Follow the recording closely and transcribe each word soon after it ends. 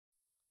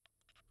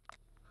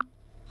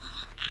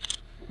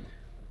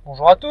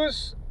Bonjour à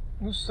tous,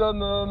 nous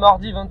sommes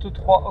mardi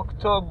 23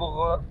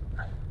 octobre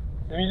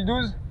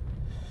 2012.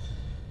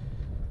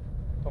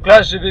 Donc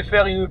là je vais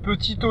faire une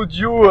petite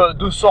audio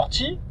de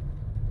sortie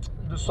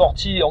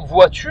en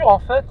voiture en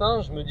fait.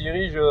 Je me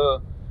dirige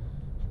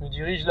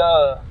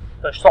là,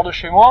 je sors de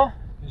chez moi,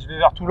 je vais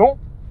vers Toulon.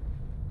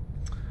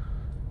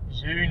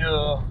 J'ai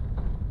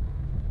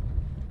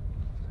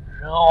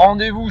un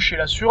rendez-vous chez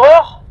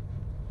l'assureur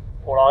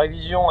pour la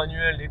révision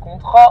annuelle des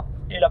contrats.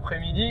 Et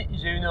l'après-midi,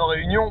 j'ai une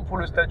réunion pour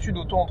le statut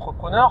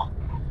d'auto-entrepreneur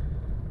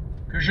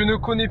que je ne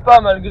connais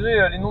pas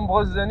malgré les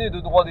nombreuses années de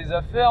droit des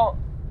affaires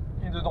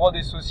et de droit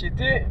des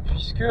sociétés,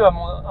 puisque à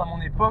mon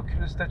époque,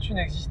 le statut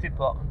n'existait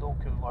pas. Donc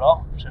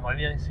voilà, j'aimerais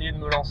bien essayer de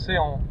me lancer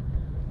en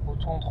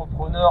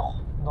auto-entrepreneur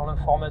dans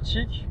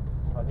l'informatique.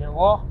 On va bien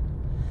voir.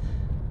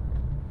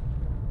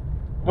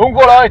 Donc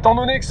voilà, étant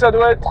donné que ça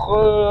doit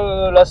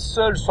être la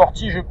seule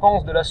sortie, je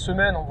pense, de la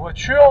semaine en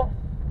voiture,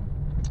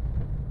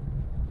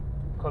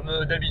 comme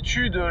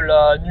d'habitude,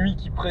 la nuit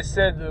qui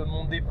précède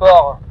mon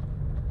départ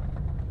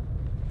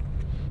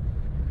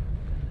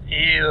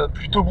est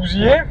plutôt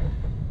bousillée.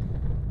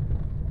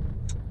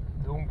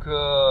 Donc,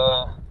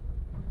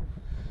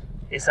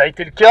 et ça a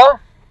été le cas.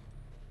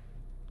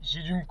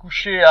 J'ai dû me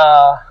coucher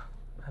à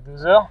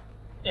 2 heures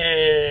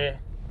et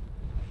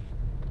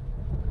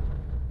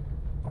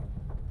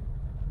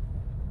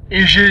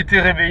j'ai été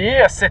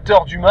réveillé à 7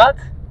 heures du mat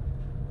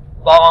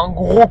par un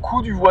gros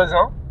coup du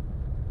voisin.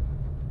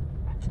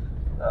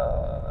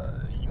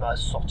 Il m'a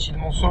sorti de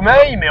mon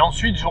sommeil, mais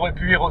ensuite j'aurais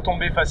pu y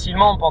retomber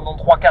facilement pendant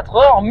 3-4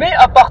 heures. Mais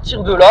à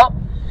partir de là,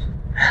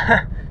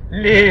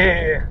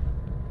 les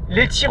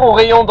tirs au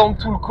rayon dans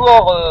tout le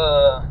corps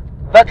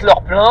battent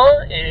leur plein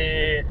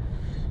et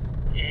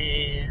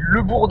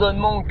le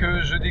bourdonnement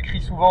que je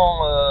décris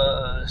souvent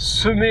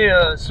se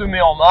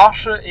met en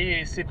marche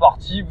et c'est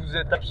parti. Vous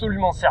êtes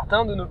absolument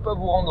certain de ne pas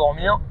vous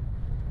rendormir.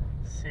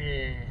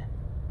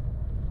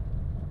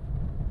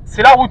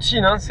 C'est la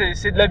routine,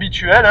 c'est de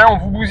l'habituel. On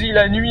vous bousille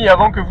la nuit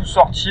avant que vous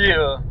sortiez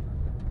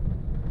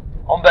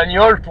en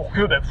bagnole pour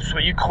que vous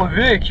soyez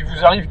crevé et qu'il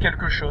vous arrive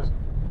quelque chose.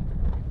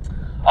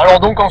 Alors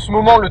donc en ce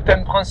moment, le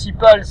thème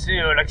principal, c'est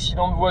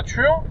l'accident de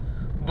voiture.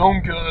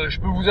 Donc je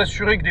peux vous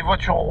assurer que des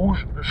voitures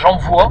rouges, j'en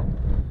vois.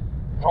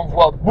 J'en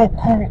vois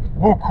beaucoup.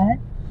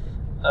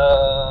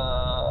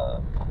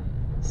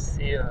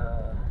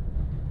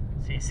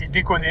 C'est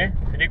déconné.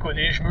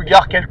 Je me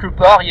gare quelque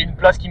part, il y a une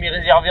place qui m'est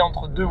réservée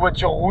entre deux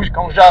voitures rouges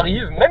quand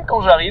j'arrive.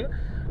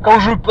 Quand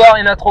je pars,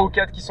 il y en a 3 ou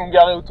 4 qui sont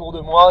garés autour de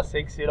moi, c'est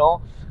excellent.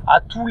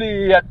 À tous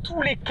les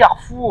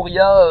carrefours, il y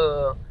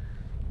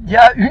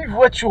a une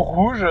voiture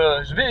rouge.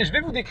 Je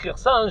vais vous décrire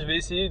ça, je vais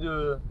essayer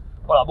de...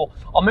 Voilà, bon.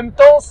 En même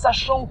temps,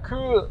 sachant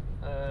que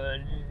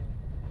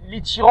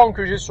les tyrans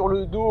que j'ai sur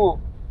le dos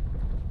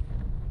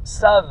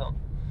savent...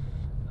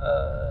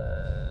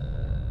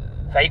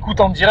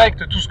 écoute en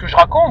direct tout ce que je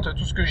raconte,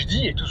 tout ce que je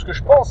dis et tout ce que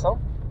je pense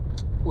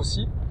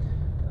aussi.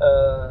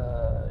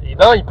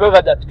 Ils peuvent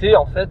adapter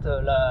en fait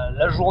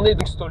la journée de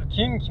Gang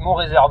Stalking qu'ils m'ont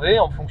réservée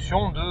en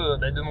fonction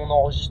de mon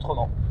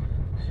enregistrement.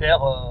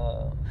 Faire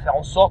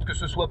en sorte que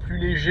ce soit plus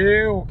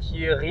léger ou qu'il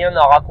n'y ait rien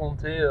à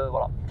raconter.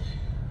 Voilà.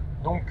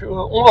 Donc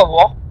on va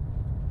voir.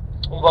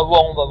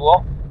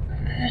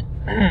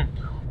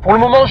 Pour le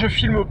moment je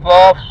filme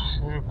pas,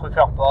 je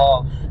préfère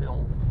pas.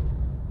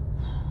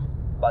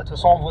 De toute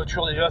façon en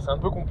voiture déjà c'est un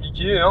peu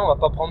compliqué, on va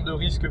pas prendre de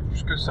risques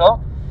plus que ça.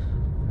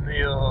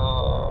 Mais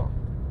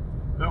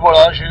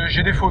voilà,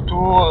 j'ai des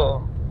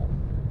photos.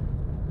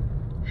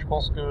 Je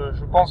pense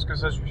que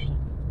ça suffit.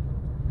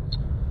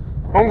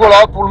 Donc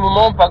voilà, pour le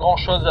moment pas grand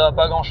chose à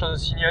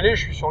signaler.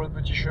 Je suis sur le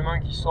petit chemin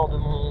qui sort de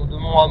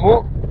mon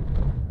hameau.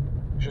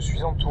 Je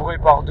suis entouré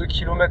par 2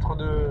 km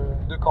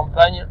de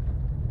campagne,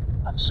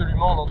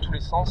 absolument dans tous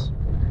les sens.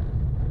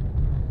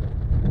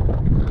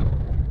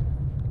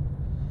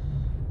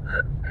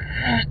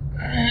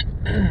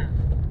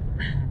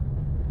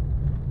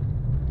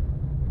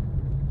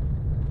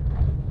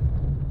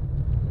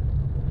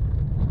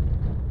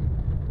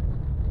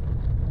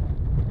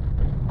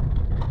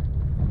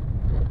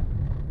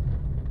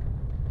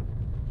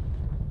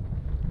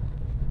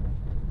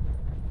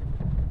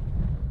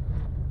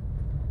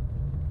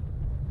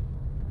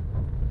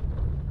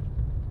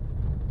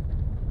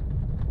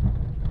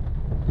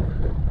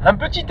 Un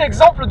petit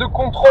exemple de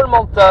contrôle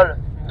mental,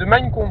 de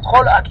mind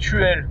control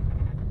actuel,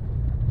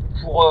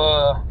 pour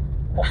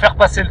faire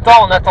passer le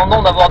temps en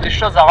attendant d'avoir des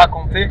choses à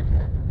raconter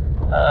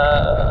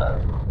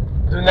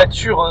de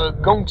nature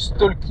gang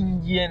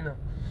stalkingienne.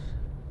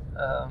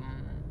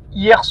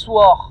 Hier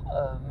soir,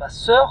 ma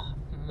sœur,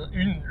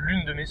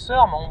 l'une de mes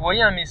sœurs, m'a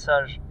envoyé un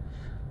message.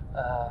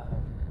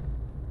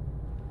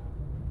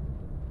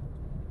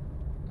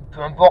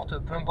 Peu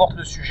importe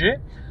le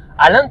sujet.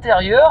 À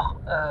l'intérieur,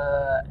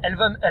 elle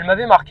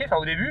m'avait marqué,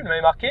 au début, elle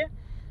m'avait marqué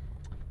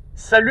 «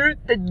 Salut,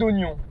 tête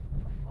d'oignon ».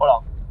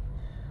 Voilà.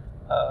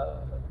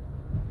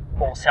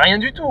 Bon, c'est rien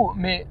du tout,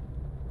 mais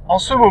en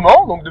ce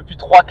moment, donc depuis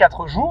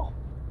 3-4 jours,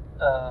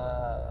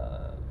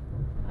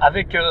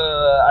 avec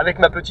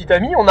ma petite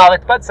amie, on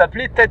n'arrête pas de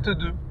s'appeler tête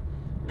 2.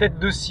 tête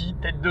de ci,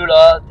 tête de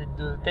là,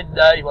 tête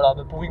d'ail, voilà,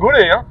 pour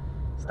rigoler, hein,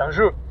 c'est un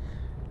jeu.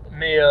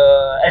 Mais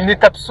elle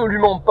n'est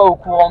absolument pas au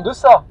courant de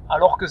ça,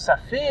 alors que ça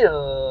fait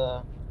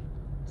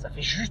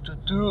juste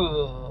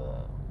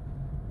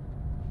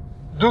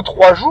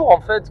 2-3 jours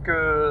en fait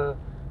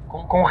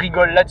qu'on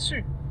rigole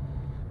là-dessus.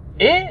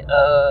 Et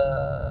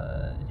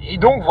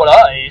donc voilà,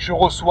 et je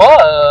reçois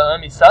un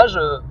message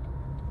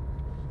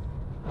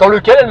dans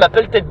lequel elle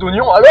m'appelle tête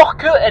d'oignon, alors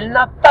qu'elle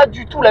n'a pas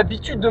du tout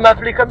l'habitude de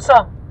m'appeler comme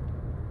ça.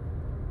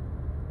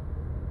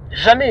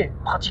 Jamais,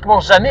 pratiquement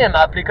jamais elle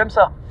m'a appelé comme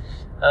ça.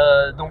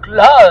 Donc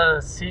là,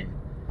 c'est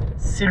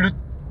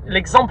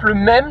l'exemple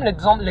même,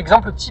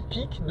 l'exemple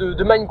typique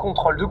de mind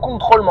control, de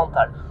contrôle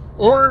mental.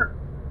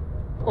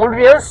 On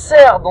lui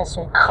insère dans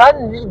son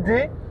crâne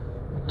l'idée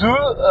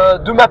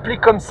de m'appeler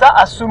comme ça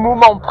à ce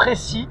moment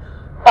précis,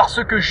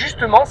 parce que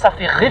justement ça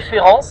fait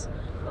référence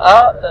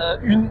à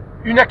une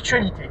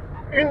actualité,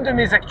 une de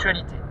mes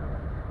actualités.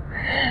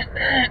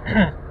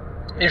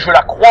 Et je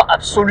la crois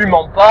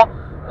absolument pas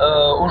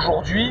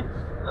aujourd'hui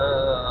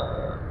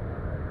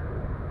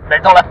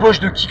dans la poche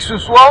de qui que ce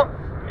soit,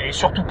 et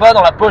surtout pas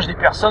dans la poche des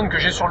personnes que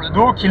j'ai sur le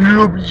dos qui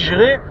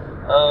l'obligeraient,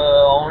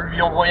 en lui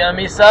envoyant un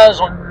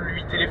message, en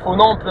lui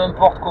téléphonant, peu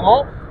importe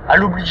comment, à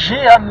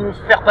l'obliger à me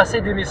faire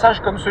passer des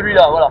messages comme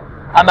celui-là, voilà,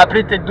 à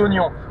m'appeler tête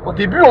d'oignon. Au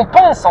début, on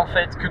pense en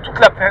fait que toutes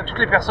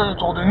les personnes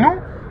autour de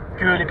nous,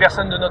 que les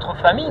personnes de notre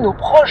famille, nos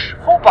proches,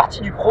 font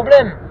partie du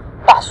problème,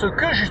 parce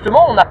que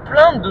justement, on a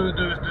plein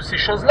de ces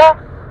choses-là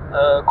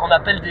qu'on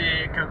appelle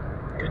que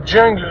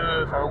Jung,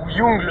 ou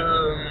Jung,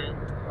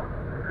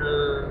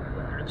 le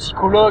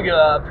psychologue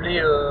a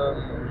appelé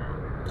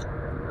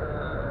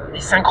les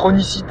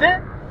synchronicités.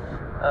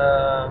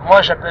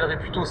 Moi j'appellerais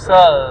plutôt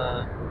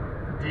ça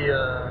des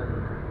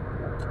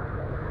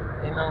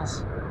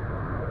minces.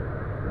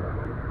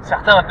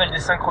 Certains appellent des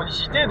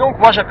synchronicités, donc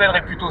moi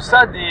j'appellerais plutôt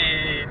ça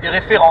des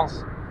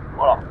références.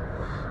 Voilà.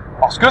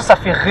 Parce que ça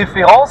fait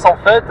référence en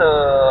fait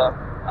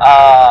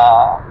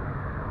à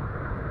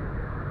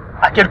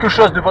quelque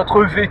chose de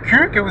votre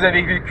vécu, que vous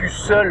avez vécu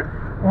seul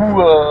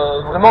ou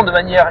vraiment de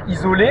manière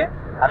isolée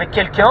avec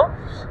quelqu'un,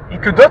 et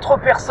que d'autres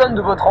personnes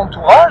de votre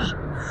entourage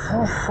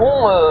vous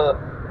font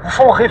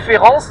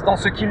référence dans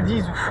ce qu'ils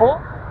disent ou font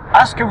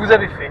à ce que vous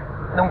avez fait.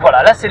 Donc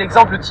voilà, là c'est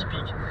l'exemple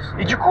typique.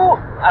 Et du coup,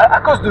 à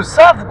cause de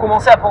ça, vous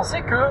commencez à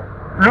penser que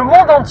le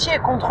monde entier est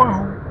contre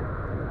vous.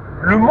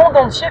 Le monde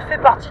entier fait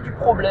partie du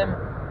problème.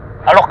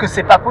 Alors que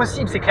c'est pas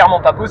possible, c'est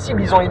clairement pas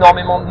possible. Ils ont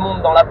énormément de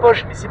monde dans la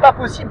poche, mais c'est pas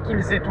possible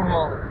qu'ils aient tout le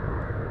monde.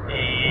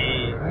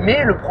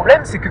 Mais le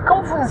problème, c'est que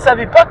quand vous ne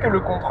savez pas que le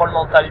contrôle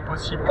mental est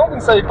possible, quand vous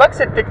ne savez pas que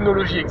cette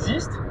technologie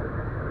existe,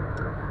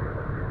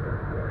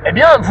 eh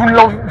bien, vous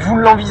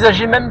ne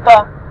l'envisagez même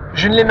pas.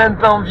 Je ne l'ai même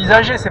pas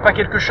envisagé, c'est pas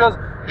quelque chose.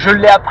 Je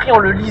l'ai appris en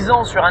le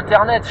lisant sur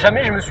Internet.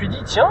 Jamais je me suis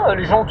dit, tiens,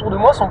 les gens autour de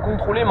moi sont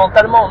contrôlés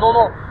mentalement. Non,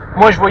 non.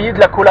 Moi, je voyais de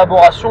la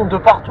collaboration de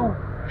partout.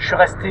 Je suis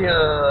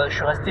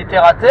resté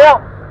terre à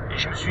terre, et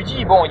je me suis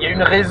dit, bon, il y a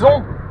une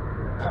raison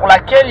pour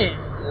laquelle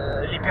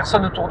les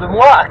personnes autour de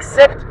moi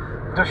acceptent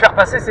de faire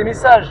passer ces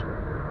messages.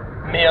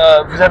 Mais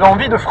vous avez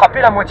envie de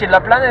frapper la moitié de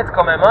la planète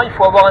quand même, hein. Il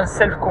faut avoir un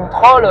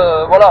self-control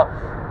voilà,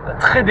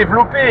 très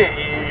développé.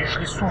 Et je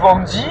l'ai souvent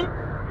dit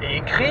et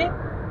écrit,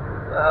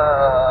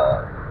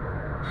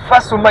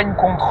 face au mind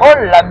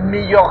control, la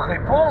meilleure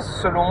réponse,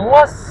 selon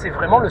moi, c'est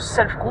vraiment le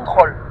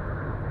self-control.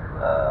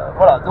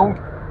 Voilà, donc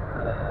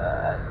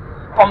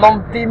pendant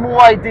des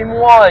mois et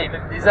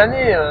même des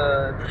années,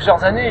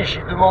 plusieurs années,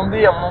 j'ai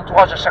demandé à mon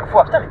entourage à chaque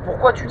fois, putain, mais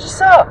pourquoi tu dis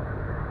ça?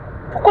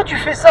 Pourquoi tu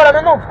fais ça là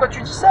maintenant? Pourquoi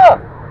tu dis ça?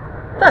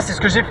 Putain, c'est ce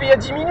que j'ai fait il y a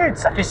 10 minutes,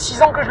 ça fait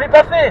 6 ans que je l'ai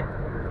pas fait.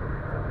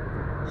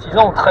 6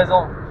 ans ou 13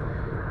 ans.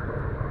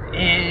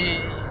 Et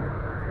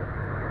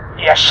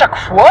à chaque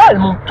fois,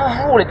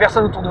 les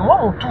personnes autour de moi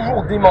m'ont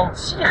toujours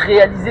démenti,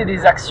 réalisé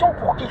des actions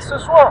pour qui que ce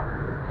soit.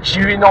 J'ai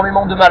eu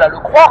énormément de mal à le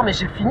croire, mais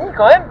j'ai fini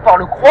quand même par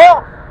le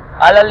croire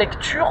à la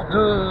lecture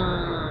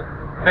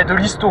de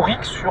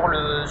l'historique sur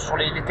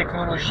les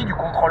technologies du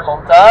contrôle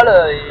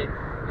mental et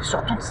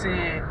sur toutes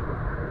ces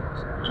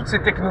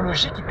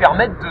technologies qui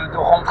permettent de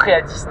rentrer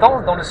à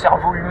distance dans le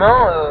cerveau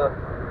humain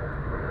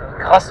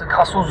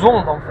grâce aux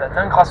ondes en fait,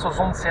 hein, grâce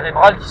aux ondes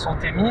cérébrales qui sont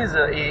émises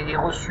et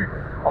reçues.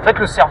 En fait,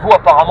 le cerveau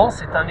apparemment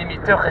c'est un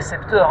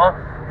émetteur-récepteur, hein,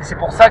 et c'est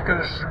pour ça que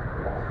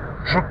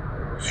je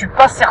suis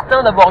pas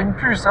certain d'avoir une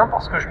puce, hein,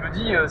 parce que je me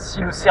dis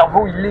si le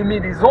cerveau il émet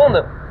des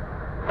ondes,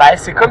 bah,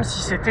 c'est comme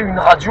si c'était une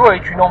radio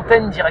avec une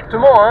antenne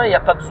directement, hein, il n'y a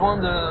pas besoin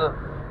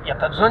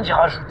d'y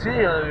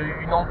rajouter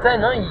une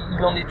antenne, hein,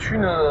 il en est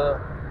une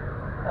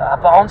à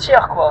part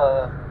entière,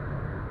 quoi.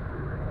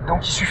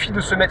 Donc il suffit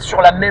de se mettre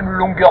sur la même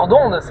longueur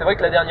d'onde. C'est vrai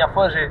que la dernière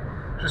fois je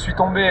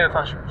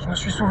me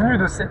suis souvenu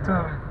de cette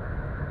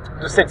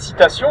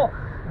citation,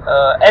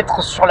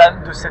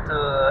 de cette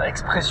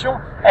expression,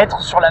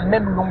 être sur la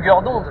même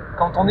longueur d'onde.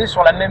 Quand on est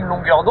sur la même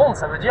longueur d'onde,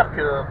 ça veut dire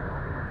que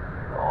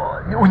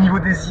au niveau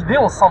des idées,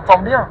 on s'entend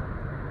bien.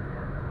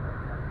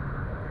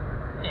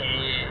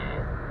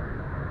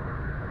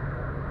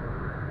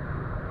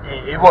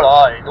 Et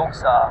voilà, et donc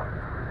ça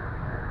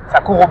ça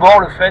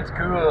corrobore le fait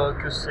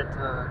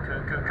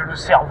que le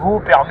cerveau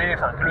permet,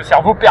 enfin que le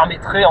cerveau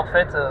permettrait en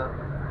fait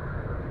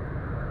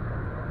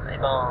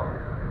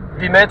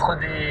d'émettre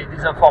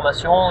des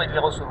informations et de les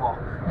recevoir.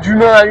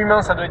 D'humain à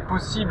humain, ça doit être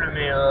possible,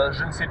 mais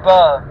je ne sais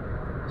pas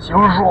si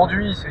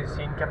aujourd'hui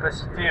c'est une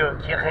capacité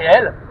qui est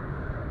réelle.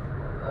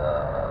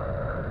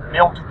 Mais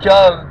en tout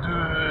cas,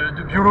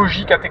 de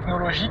biologique à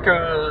technologique,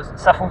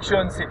 ça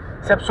fonctionne,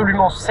 c'est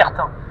absolument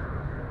certain.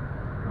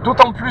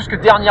 D'autant plus que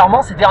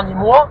dernièrement, ces derniers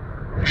mois,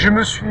 je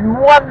me suis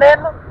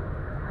moi-même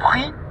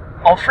pris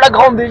en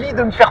flagrant délit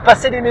de me faire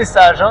passer des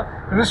messages. Hein.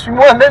 Je me suis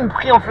moi-même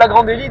pris en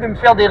flagrant délit de me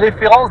faire des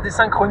références, des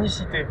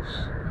synchronicités.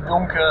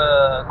 Donc,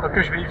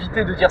 quoique je vais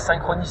éviter de dire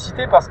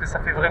synchronicité parce que ça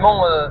fait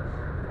vraiment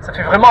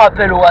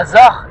appel au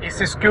hasard, et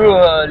c'est ce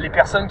que les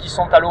personnes qui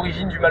sont à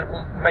l'origine du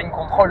mind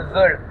control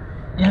veulent.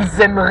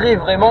 Ils aimeraient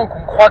vraiment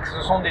qu'on croie que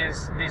ce sont des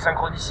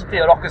synchronicités,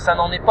 alors que ça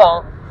n'en est pas.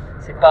 Hein.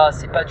 C'est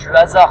pas du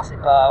hasard,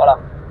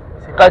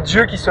 c'est pas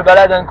Dieu qui se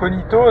balade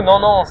incognito. Non,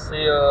 non,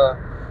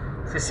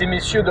 c'est ces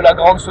messieurs de la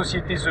grande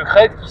société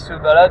secrète qui se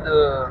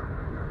baladent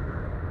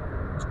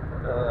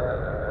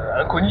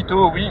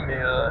incognito, oui, mais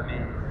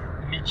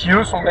qui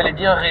eux sont bel et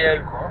bien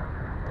réels, quoi.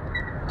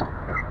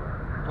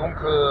 Donc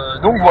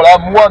voilà,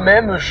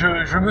 moi-même,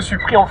 je me suis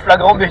pris en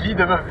flagrant délit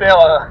de me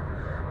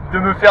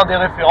faire des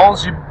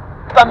références. J'ai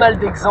pas mal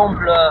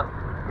d'exemples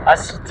à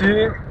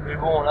citer, mais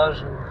bon, là,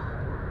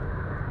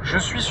 je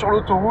suis sur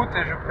l'autoroute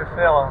et je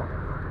préfère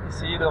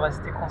essayer de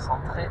rester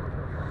concentré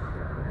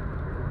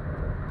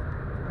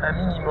un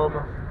minimum.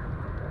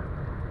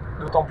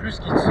 D'autant plus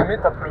qu'il se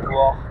met à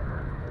pleuvoir.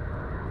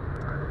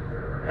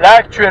 Là,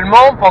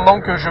 actuellement,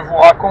 pendant que je vous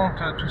raconte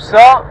tout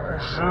ça,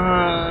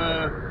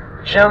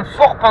 j'ai un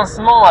fort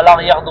pincement à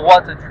l'arrière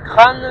droite du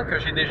crâne, que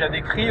j'ai déjà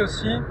décrit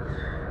aussi,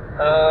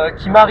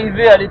 qui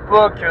m'arrivait à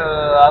l'époque,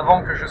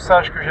 avant que je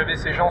sache que j'avais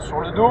ces gens sur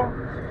le dos,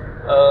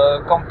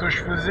 quand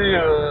je faisais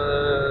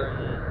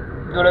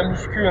de la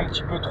muscu un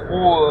petit peu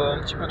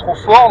trop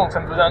fort, donc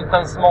ça me faisait un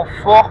pincement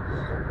fort,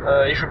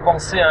 et je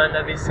pensais à un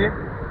AVC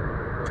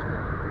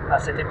à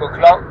cette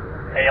époque-là.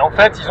 Et en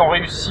fait, ils ont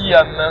réussi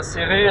à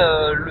m'insérer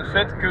le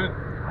fait que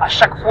à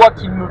chaque fois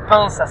qu'ils me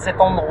pincent à cet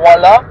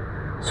endroit-là,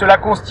 cela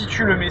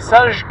constitue le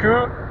message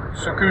que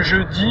ce que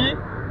je dis,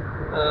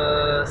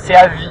 c'est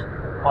à vie.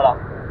 Voilà.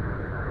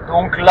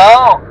 Donc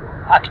là,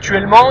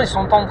 actuellement, ils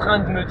sont en train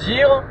de me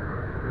dire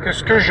que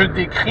ce que je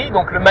décris,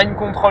 donc le mind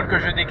control que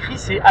je décris,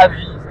 c'est à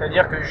vie.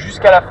 C'est-à-dire que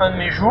jusqu'à la fin de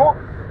mes jours,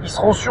 ils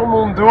seront sur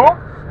mon dos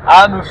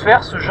à me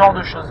faire ce genre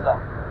de choses-là.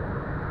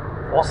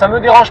 Bon, ça me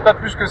dérange pas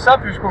plus que ça,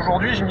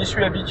 puisqu'aujourd'hui, je m'y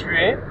suis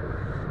habitué.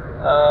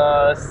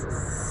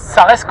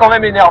 Ça reste quand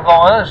même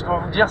énervant, hein, je dois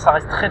vous dire, ça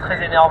reste très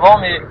très énervant,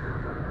 mais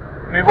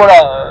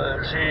voilà,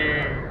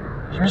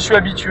 je m'y suis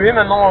habitué,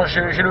 maintenant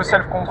j'ai le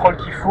self-control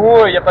qu'il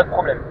faut, il n'y a pas de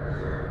problème.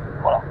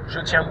 Voilà, je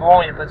tiens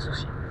bon, il n'y a pas de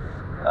souci.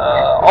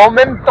 En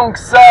même temps que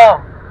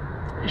ça,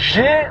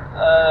 j'ai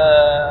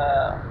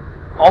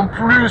en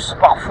plus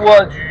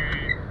parfois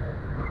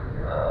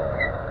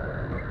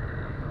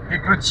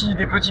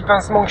des petits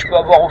pincements que je peux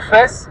avoir aux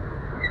fesses,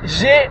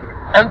 j'ai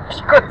un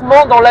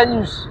picotement dans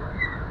l'anus.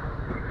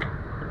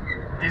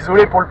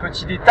 Désolé pour le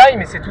petit détail,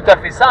 mais c'est tout à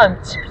fait ça, un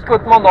petit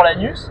picotement dans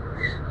l'anus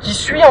qui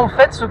suit en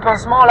fait ce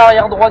pincement à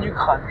l'arrière droit du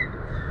crâne.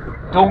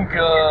 Donc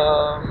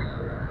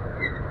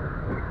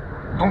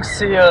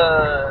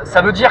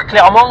ça veut dire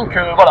clairement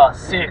que voilà,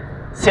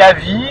 c'est à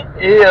vie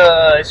et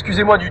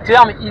excusez-moi du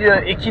terme,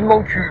 et qu'ils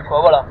m'enculent,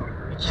 quoi, voilà,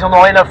 et qu'ils en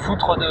ont rien à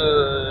foutre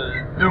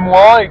de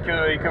moi et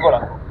que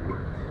voilà,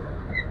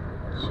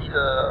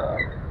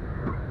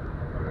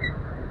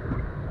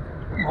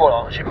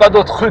 voilà, j'ai pas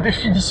d'autre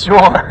définition,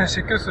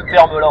 j'ai que ce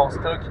terme-là en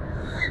stock.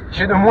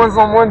 J'ai de moins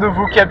en moins de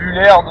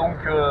vocabulaire, donc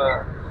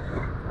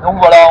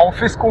voilà, on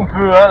fait ce qu'on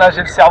peut. Hein. Là,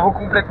 j'ai le cerveau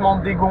complètement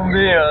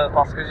dégombé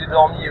parce que j'ai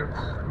dormi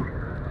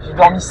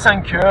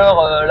 5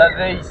 heures. La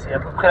veille, c'est à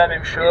peu près la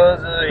même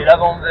chose, et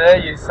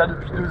l'avant-veille, et ça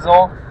depuis 2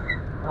 ans.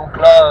 Donc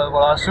là,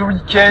 voilà, ce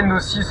week-end,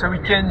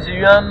 j'ai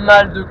eu un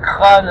mal de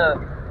crâne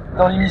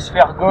dans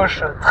l'hémisphère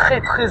gauche très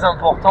très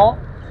important.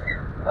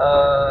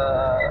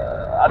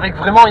 Avec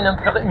vraiment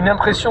une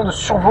impression de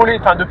survoler,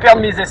 enfin de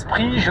perdre mes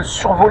esprits, je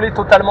survolais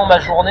totalement ma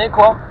journée,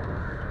 quoi.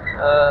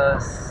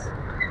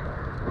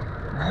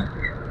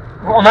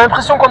 On a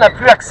l'impression qu'on n'a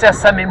plus accès à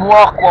sa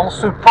mémoire, quoi. On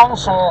se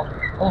pense,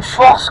 on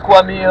force,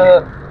 quoi, mais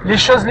les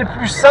choses les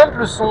plus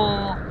simples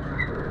sont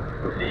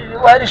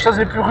les choses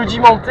les plus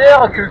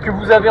rudimentaires que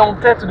vous avez en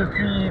tête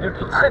depuis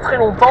très très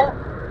longtemps.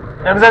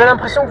 Et vous avez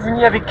l'impression que vous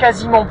n'y avez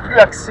quasiment plus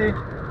accès.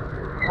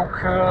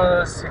 Donc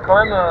c'est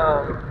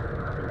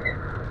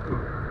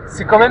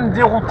quand même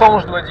déroutant,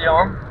 je dois dire.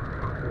 Hein.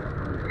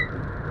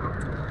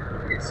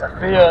 Ça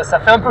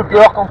fait un peu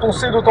peur quand on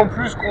sait d'autant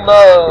plus qu'on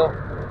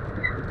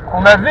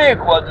avait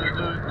quoi,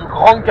 de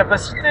grandes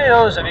capacités.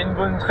 Hein. J'avais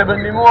une très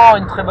bonne mémoire,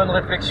 une très bonne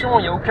réflexion,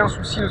 il n'y a aucun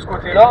souci de ce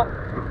côté-là.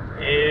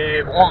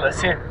 Et bon, bah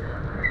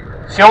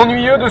c'est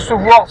ennuyeux de se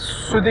voir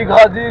se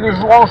dégrader de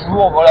jour en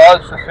jour, voilà,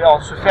 de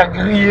se faire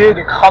griller,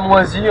 de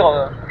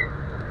cramoisir.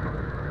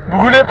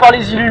 Brûlé par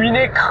les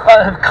illuminés,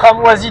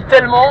 cramoisi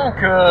tellement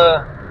que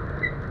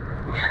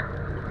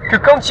que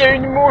quand il y a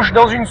une mouche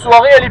dans une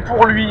soirée, elle est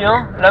pour lui.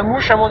 Hein. Les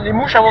mouches, à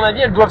mon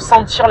avis, elles doivent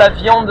sentir la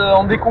viande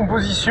en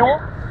décomposition.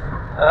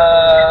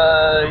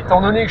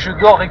 Étant donné que je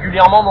dors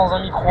régulièrement dans un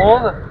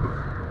micro-ondes,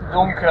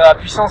 donc à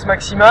puissance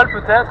maximale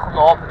peut-être,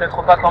 non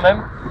peut-être pas quand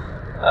même,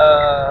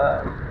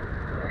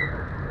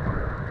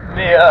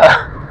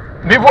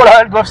 mais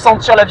voilà, elles doivent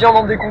sentir la viande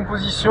en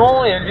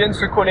décomposition et elles viennent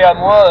se coller à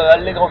moi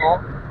allègrement.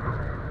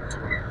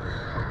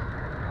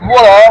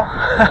 Voilà.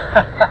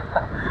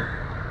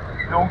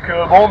 Donc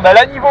bon, bah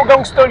là niveau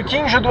Gang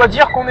Stalking, je dois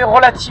dire qu'on est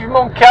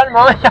relativement calme,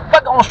 hein, il n'y a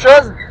pas grand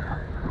chose.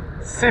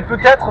 C'est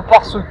peut-être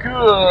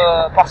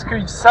parce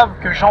qu'ils savent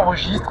que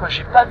j'enregistre.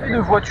 J'ai pas vu de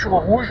voiture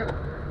rouge.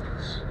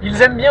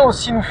 Ils aiment bien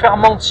aussi nous faire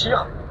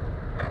mentir.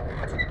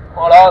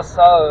 Voilà,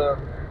 ça,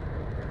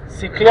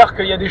 c'est clair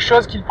qu'il y a des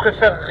choses qu'ils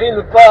préféreraient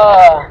ne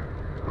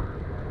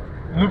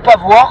pas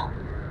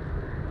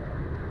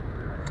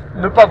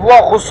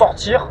voir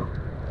ressortir.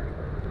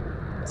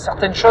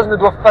 Certaines choses ne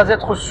doivent pas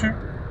être sues.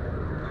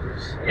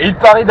 Et il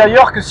paraît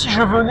d'ailleurs que si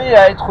je venais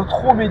à être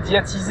trop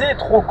médiatisé,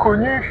 trop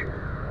connu,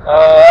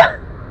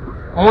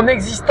 mon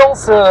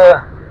existence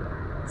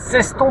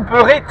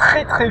s'estomperait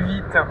très très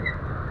vite.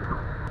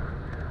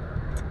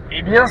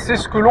 Eh bien c'est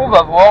ce que l'on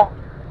va voir.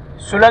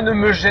 Cela ne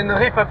me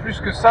gênerait pas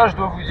plus que ça, je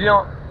dois vous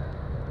dire.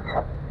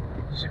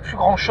 J'ai plus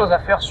grand chose à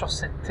faire sur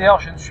cette terre,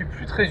 je ne suis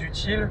plus très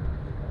utile.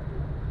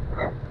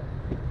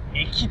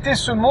 Et quitter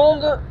ce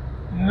monde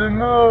ne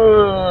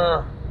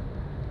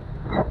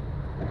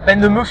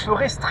me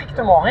ferait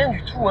strictement rien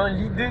du tout. Hein.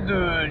 L'idée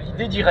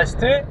d'y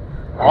rester,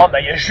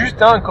 il y a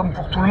juste, hein, comme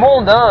pour tout le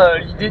monde, hein,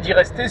 l'idée d'y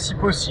rester si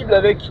possible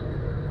avec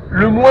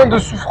le moins de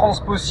souffrance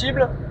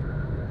possible.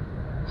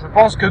 Je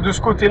pense que de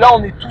ce côté-là,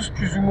 on est tous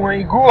plus ou moins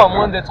égaux, à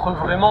moins d'être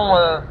vraiment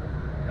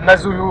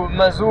maso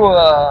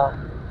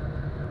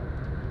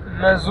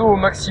au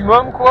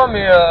maximum, quoi.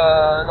 Mais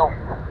non.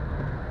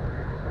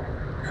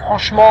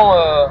 Franchement,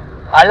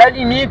 à la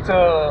limite,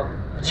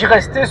 d'y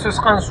rester, ce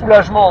serait un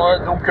soulagement. Hein.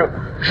 Donc,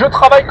 je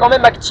travaille quand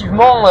même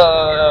activement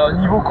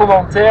niveau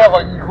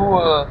commentaires,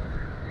 niveau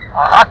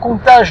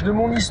racontage de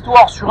mon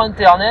histoire sur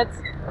Internet.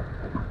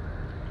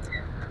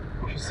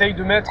 J'essaye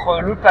de mettre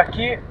le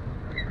paquet.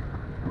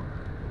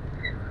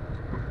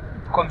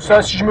 Comme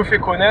ça, si je me fais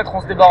connaître,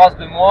 on se débarrasse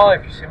de moi et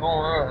puis c'est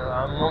bon. Hein.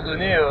 À un moment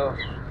donné,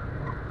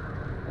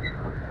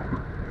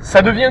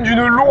 ça devient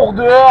d'une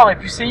lourdeur et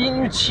puis c'est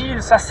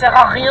inutile, ça sert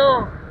à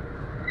rien.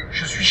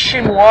 Je suis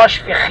chez moi, je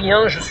fais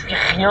rien, je suis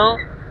rien.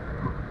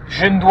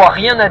 Je ne dois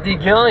rien à des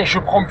gains et je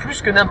prends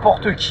plus que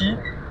n'importe qui.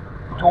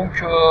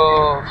 Donc,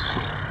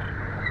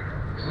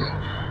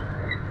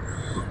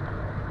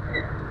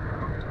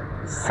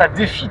 ça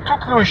défie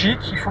toute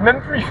logique. Il faut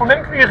même plus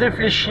y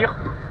réfléchir.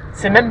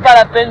 C'est même pas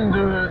la peine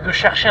de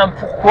chercher un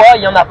pourquoi.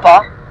 Il y en a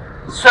pas.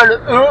 Seuls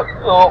eux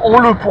ont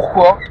le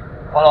pourquoi.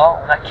 Voilà.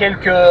 On a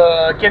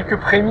quelques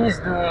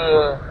prémices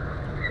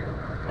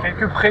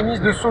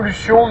de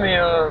solutions, mais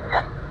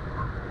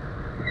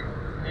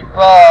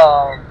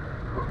pas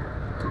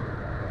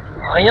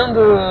rien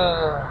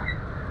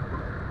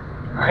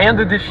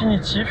de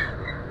définitif.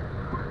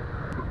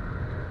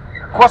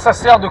 À quoi ça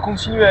sert de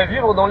continuer à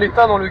vivre dans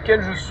l'état dans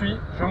lequel je suis?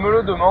 Je me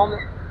le demande.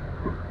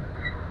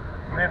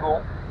 Mais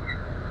bon.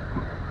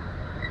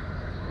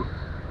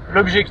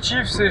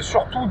 L'objectif, c'est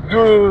surtout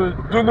de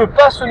ne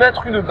pas se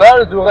mettre une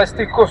balle, de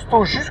rester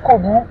costaud jusqu'au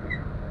bout.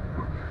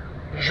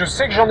 Je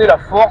sais que j'en ai la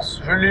force,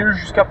 je l'ai eu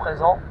jusqu'à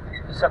présent,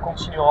 et ça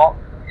continuera.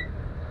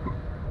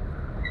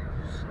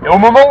 Et au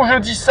moment où je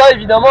dis ça,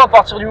 évidemment, à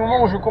partir du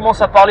moment où je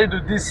commence à parler de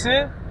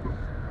décès,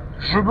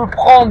 je me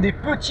prends des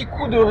petits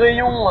coups de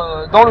rayon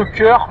dans le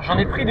cœur. J'en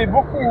ai pris des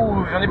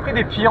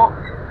pires,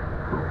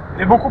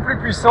 des beaucoup plus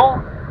puissants.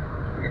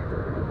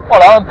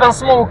 Voilà, un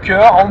pincement au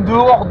cœur, en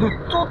dehors de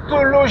toute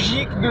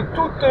logique,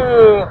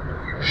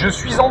 je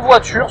suis en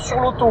voiture, sur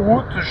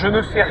l'autoroute, je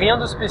ne fais rien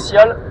de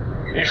spécial,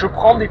 et je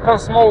prends des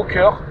pincements au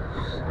cœur.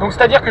 Donc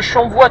c'est-à-dire que je suis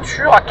en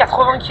voiture à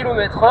 80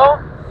 km/h,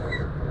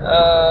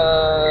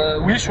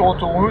 oui, sur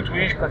autoroute,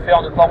 oui, je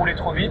préfère ne pas rouler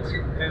trop vite,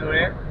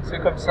 désolé, c'est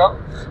comme ça,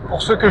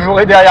 pour ceux que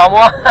j'aurai derrière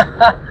moi.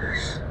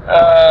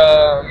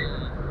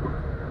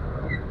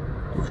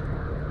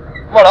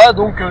 Voilà,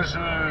 donc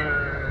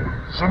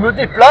je me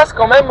déplace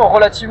quand même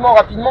relativement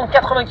rapidement,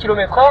 80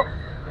 km/h,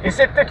 et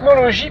cette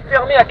technologie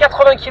permet à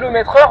 80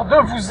 km/h de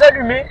vous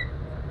allumer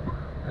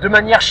de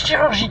manière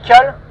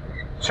chirurgicale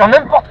sur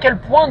n'importe quel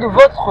point de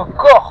votre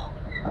corps.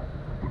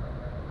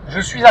 Je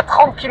suis à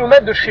 30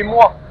 km de chez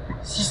moi.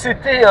 Si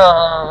c'était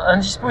un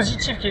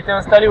dispositif qui était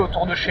installé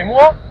autour de chez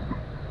moi,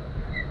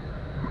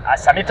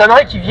 ça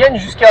m'étonnerait qu'il vienne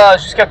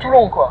jusqu'à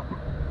Toulon, quoi.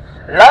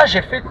 Là,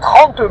 j'ai fait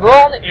 30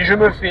 bornes et je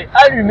me fais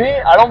allumer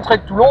à l'entrée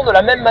de Toulon de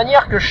la même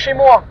manière que chez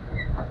moi.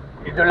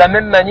 Et de la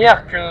même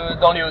manière que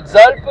dans les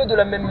Hautes-Alpes, de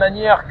la même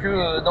manière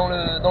que dans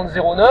le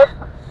 09,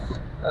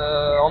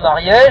 en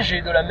Ariège,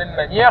 et de la même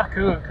manière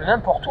que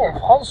n'importe où en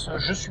France,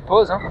 je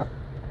suppose. Hein.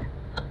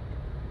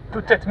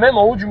 Peut-être même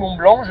en haut du Mont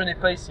Blanc, je n'ai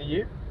pas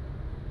essayé,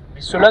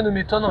 mais cela ne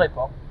m'étonnerait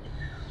pas.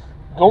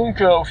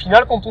 Donc au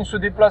final, quand on se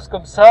déplace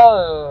comme ça,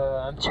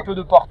 un petit peu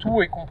de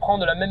partout, et qu'on prend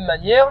de la même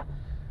manière,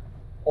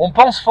 on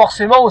pense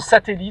forcément aux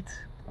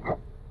satellites.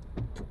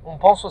 On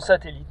pense aux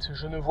satellites.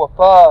 Je ne vois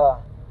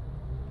pas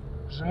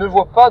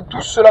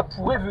d'où cela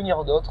pourrait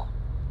venir d'autre.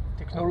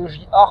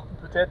 Technologie ARP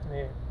peut-être,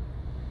 mais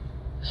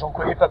j'en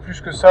connais pas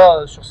plus que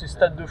ça sur ces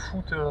stades de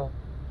foot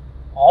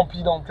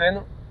remplis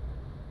d'antennes.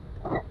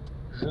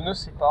 Je ne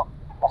sais pas.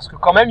 Parce que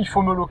quand même, il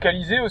faut me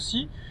localiser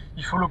aussi.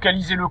 Il faut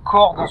localiser le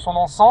corps dans son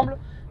ensemble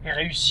et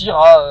réussir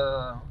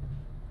à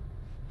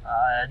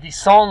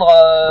descendre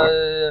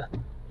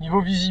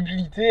niveau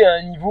visibilité à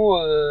un niveau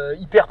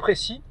hyper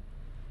précis.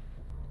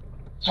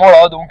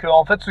 Voilà, donc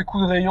en fait ce coup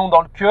de rayon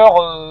dans le cœur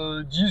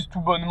disent tout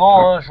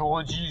bonnement, hein, je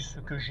redis ce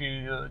que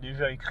j'ai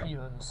déjà écrit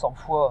 100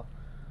 fois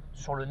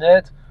sur le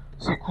net,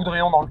 ces coups de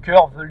rayon dans le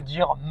cœur veulent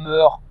dire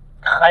meurs,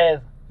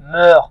 crève,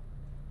 meurs.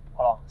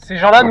 Voilà. Ces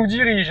gens-là nous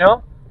dirigent,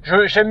 hein.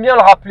 J'aime bien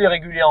le rappeler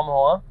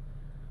régulièrement. Hein.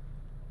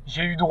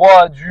 J'ai eu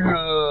droit à du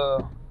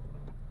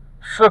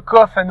fuck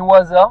off and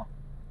waza.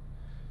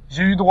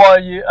 J'ai eu droit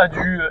à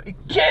du et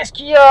qu'est-ce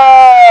qu'il y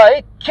a?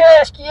 Et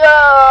qu'est-ce qu'il y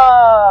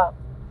a?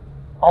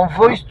 En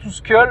voice to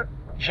skull,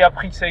 j'ai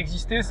appris que ça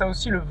existait, ça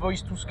aussi, le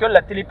voice to skull,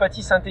 la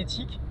télépathie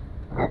synthétique.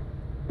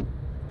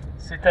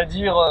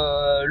 C'est-à-dire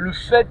le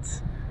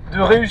fait de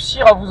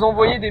réussir à vous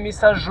envoyer des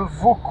messages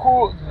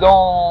vocaux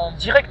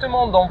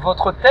directement dans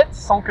votre tête,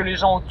 sans que les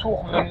gens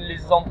autour ne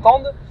les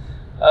entendent,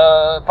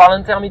 par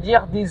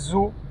l'intermédiaire des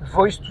os.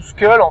 Voice to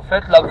skull, en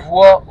fait, la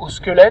voix au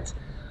squelette.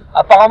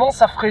 Apparemment,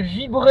 ça ferait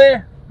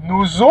vibrer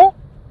nos os,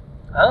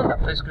 hein,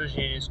 d'après ce que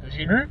j'ai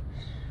lu.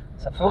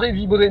 Ça ferait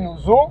vibrer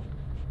nos os.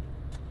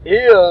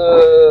 Et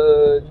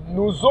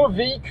nos os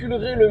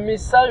véhiculeraient le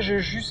message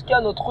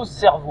jusqu'à notre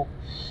cerveau.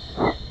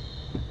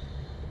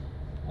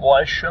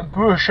 Ouais, je suis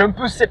un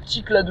peu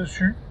sceptique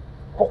là-dessus.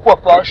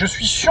 Pourquoi pas? Je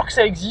suis sûr que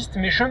ça existe,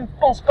 mais je ne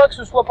pense pas que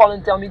ce soit par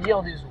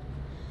l'intermédiaire des os.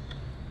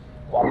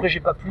 Bon, après, j'ai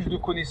pas plus de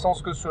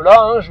connaissances que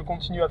cela, hein, je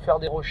continue à faire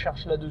des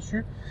recherches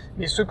là-dessus.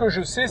 Mais ce que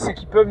je sais, c'est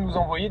qu'ils peuvent nous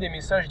envoyer des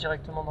messages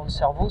directement dans le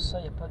cerveau, ça,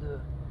 y a pas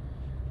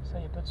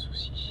de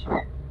souci.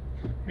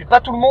 Mais pas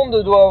tout le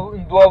monde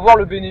doit avoir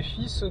le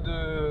bénéfice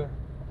de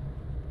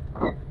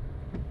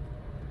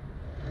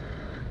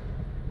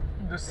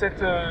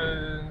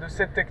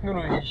cette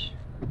technologie.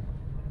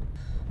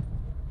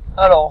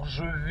 Alors,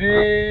 je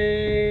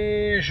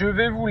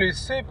vais vous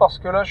laisser parce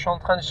que là, je suis en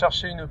train de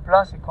chercher une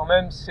place et quand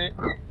même, c'est...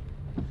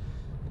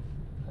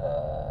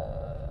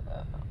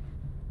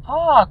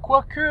 Ah,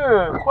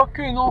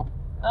 quoique, non.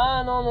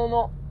 Ah,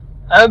 non.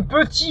 Un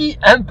petit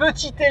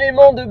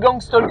élément de Gang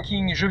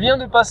Stalking. Je viens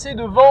de passer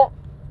devant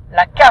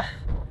la CAF,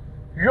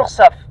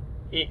 l'URSSAF.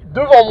 Et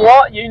devant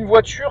moi, il y a une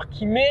voiture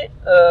qui met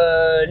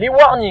les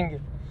warnings.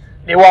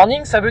 Les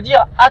warnings, ça veut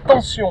dire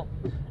attention.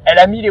 Elle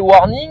a mis les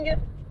warnings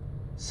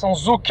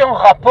sans aucun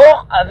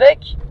rapport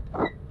avec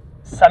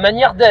sa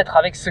manière d'être,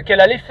 avec ce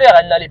qu'elle allait faire.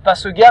 Elle n'allait pas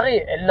se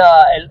garer.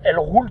 Elle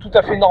roule tout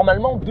à fait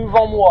normalement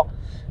devant moi.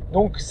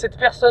 Donc cette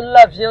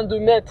personne-là vient de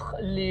mettre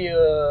les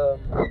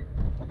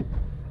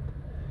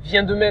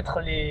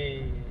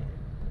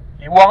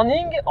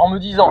warnings en me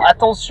disant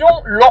attention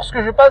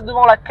lorsque je passe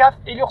devant la CAF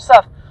et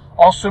l'URSSAF.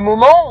 En ce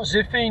moment,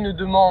 j'ai fait une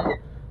demande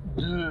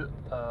de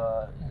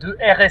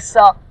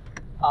RSA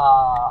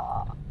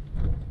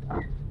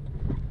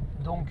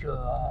comme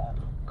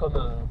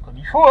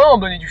il faut, hein, en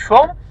bonne et due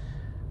forme.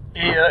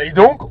 Et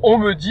donc on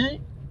me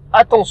dit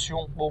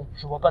attention. Bon,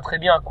 je vois pas très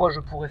bien à quoi je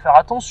pourrais faire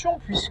attention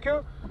puisque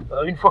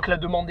une fois que la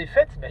demande est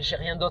faite, ben, j'ai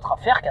rien d'autre à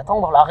faire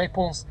qu'attendre la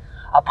réponse.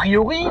 A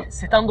priori,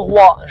 c'est un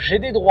droit, j'ai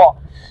des droits.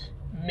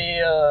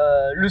 Mais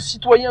le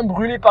citoyen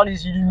brûlé par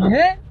les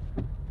illuminés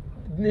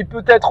n'est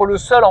peut-être le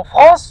seul en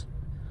France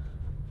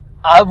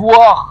à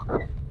avoir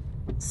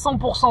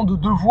 100% de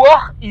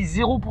devoirs et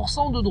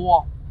 0% de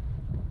droits.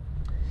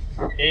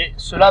 Et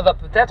cela va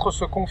peut-être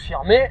se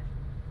confirmer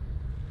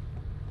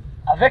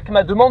avec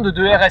ma demande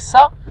de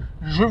RSA.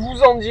 Je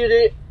vous en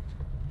dirai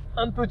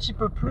un petit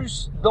peu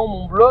plus dans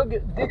mon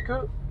blog dès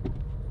que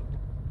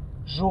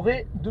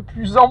j'aurai de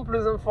plus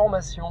amples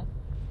informations.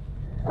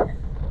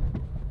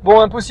 Bon,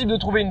 impossible de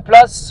trouver une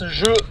place,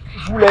 je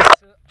vous laisse.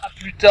 À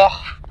plus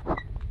tard.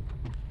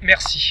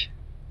 Merci.